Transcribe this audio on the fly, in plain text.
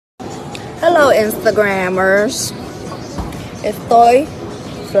Hello, Instagrammers. Estoy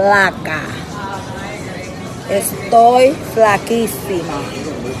flaca. Estoy flaquísima.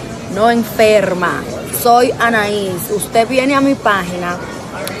 No enferma. Soy Anais. Usted viene a mi página.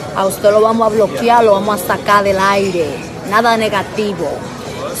 A usted lo vamos a bloquear, lo vamos a sacar del aire. Nada negativo.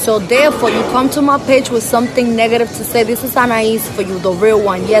 So therefore, you come to my page with something negative to say, this is Anais for you, the real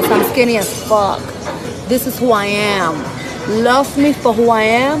one. Yes, I'm skinny as fuck. This is who I am. Love me for who I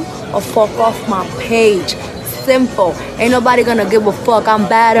am or fuck off my page. Simple. Ain't nobody gonna give a fuck. I'm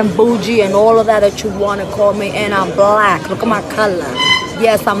bad and bougie and all of that you wanna call me, and I'm black. Look at my color.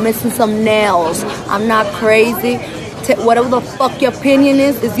 Yes, I'm missing some nails. I'm not crazy. Whatever the fuck your opinion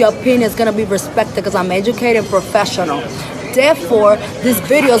is your opinion. Is gonna be respected because I'm educated and professional. Therefore, this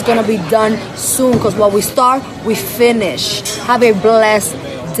video is gonna be done soon because what we start, we finish. Have a blessed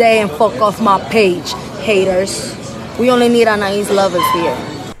day and fuck off my page, haters. We only need Anais lovers here.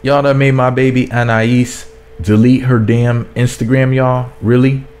 Y'all done made my baby Anais delete her damn Instagram, y'all.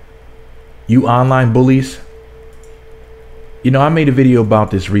 Really? You online bullies? You know, I made a video about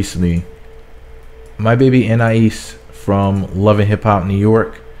this recently. My baby Anais from Love and Hip Hop New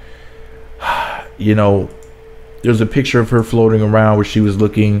York. You know, there's a picture of her floating around where she was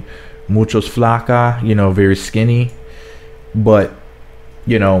looking muchos flaca, you know, very skinny. But,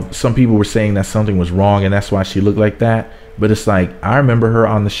 you know, some people were saying that something was wrong and that's why she looked like that. But it's like, I remember her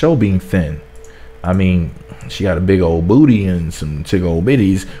on the show being thin. I mean, she got a big old booty and some big old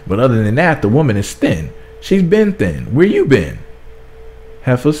bitties. But other than that, the woman is thin. She's been thin. Where you been,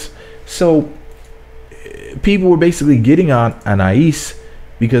 heifers? So people were basically getting on Anais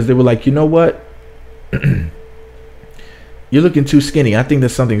because they were like, you know what? You're looking too skinny. I think that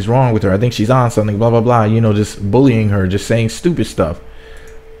something's wrong with her. I think she's on something, blah, blah, blah. You know, just bullying her, just saying stupid stuff.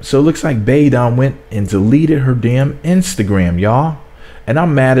 So it looks like Bae Don went and deleted her damn Instagram, y'all. And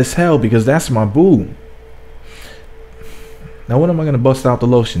I'm mad as hell because that's my boo. Now, what am I going to bust out the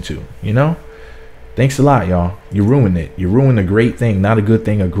lotion to? You know? Thanks a lot, y'all. You ruined it. You ruined a great thing. Not a good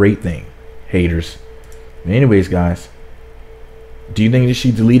thing, a great thing. Haters. Anyways, guys. Do you think that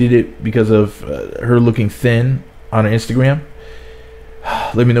she deleted it because of her looking thin on her Instagram?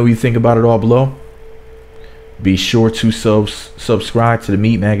 Let me know what you think about it all below. Be sure to subscribe to the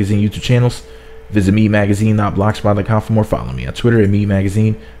Meat Magazine YouTube channels. Visit meatmagazine.blogspot.com for more. Follow me on Twitter at Meat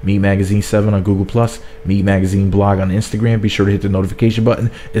Magazine, Meat Magazine 7 on Google+, Meat Magazine blog on Instagram. Be sure to hit the notification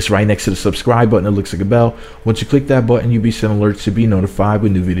button. It's right next to the subscribe button. It looks like a bell. Once you click that button, you'll be sent alerts to be notified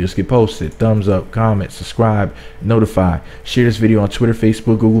when new videos get posted. Thumbs up, comment, subscribe, notify. Share this video on Twitter,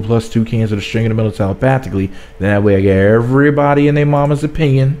 Facebook, Google+, 2 cans with a string in the middle telepathically. Then that way I get everybody and their mama's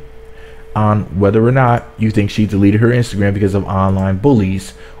opinion on whether or not you think she deleted her Instagram because of online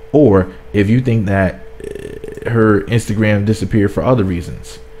bullies, or if you think that her Instagram disappeared for other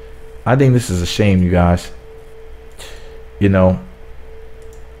reasons. I think this is a shame, you guys. You know,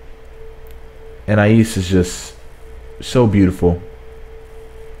 Anais is just so beautiful.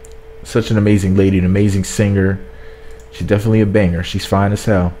 Such an amazing lady, an amazing singer. She's definitely a banger. She's fine as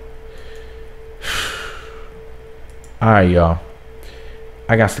hell. Alright, y'all.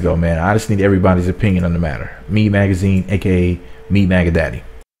 I got to go, man. I just need everybody's opinion on the matter. Meat Magazine, aka Meat Magadaddy.